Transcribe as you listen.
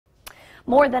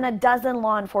More than a dozen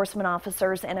law enforcement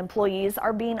officers and employees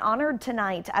are being honored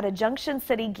tonight at a Junction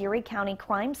City, Geary County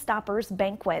Crime Stoppers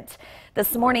banquet.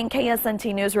 This morning,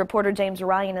 KSNT News reporter James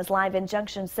Ryan is live in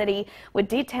Junction City with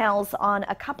details on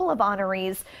a couple of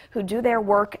honorees who do their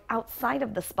work outside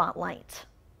of the spotlight.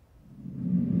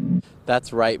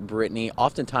 That's right, Brittany.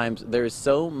 Oftentimes, there is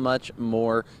so much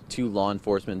more to law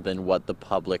enforcement than what the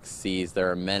public sees.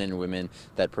 There are men and women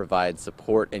that provide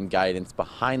support and guidance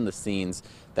behind the scenes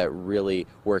that really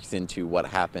works into what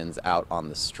happens out on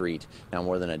the street. Now,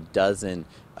 more than a dozen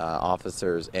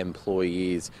officers,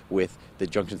 employees with the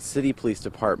Junction City Police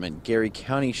Department, Geary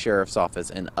County Sheriff's Office,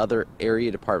 and other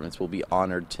area departments will be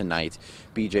honored tonight.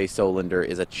 BJ Solander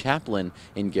is a chaplain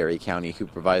in Geary County who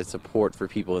provides support for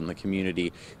people in the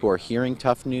community who are hearing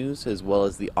tough news, as well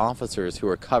as the officers who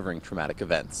are covering traumatic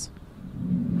events.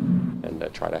 And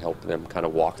try to help them kind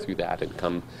of walk through that and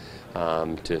come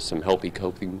to some healthy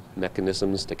coping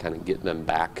mechanisms to kind of get them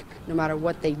back. No matter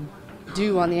what they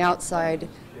do on the outside,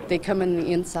 they come in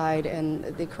the inside, and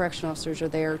the correctional officers are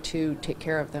there to take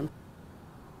care of them.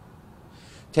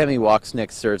 Tammy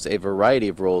Walksnick serves a variety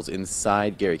of roles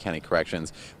inside Geary County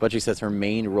Corrections, but she says her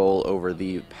main role over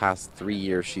the past 3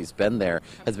 years she's been there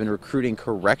has been recruiting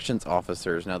corrections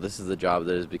officers. Now, this is a job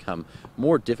that has become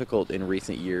more difficult in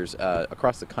recent years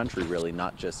across the country, really,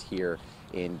 not just here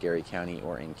in Geary County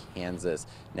or in Kansas.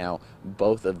 Now,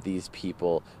 both of these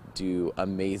people do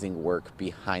amazing work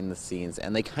behind the scenes,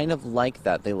 and they kind of like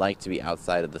that. They like to be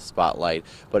outside of the spotlight,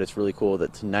 but it's really cool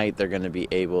that tonight they're going to be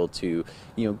able to,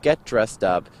 get dressed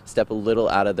up, step a little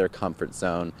out of their comfort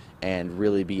zone, and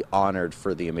really be honored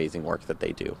for the amazing work that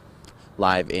they do.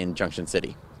 Live in Junction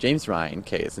City, James Ryan,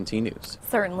 KSNT News.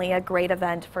 Certainly a great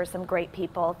event for some great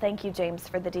people. Thank you, James,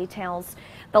 for the details.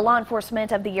 The Law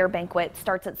Enforcement of the Year banquet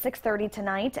starts at 6:30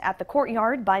 tonight at the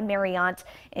Courtyard by Marriott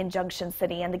in Junction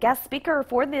City. And the guest speaker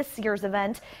for this year's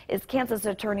event is Kansas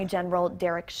Attorney General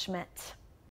Derek Schmidt.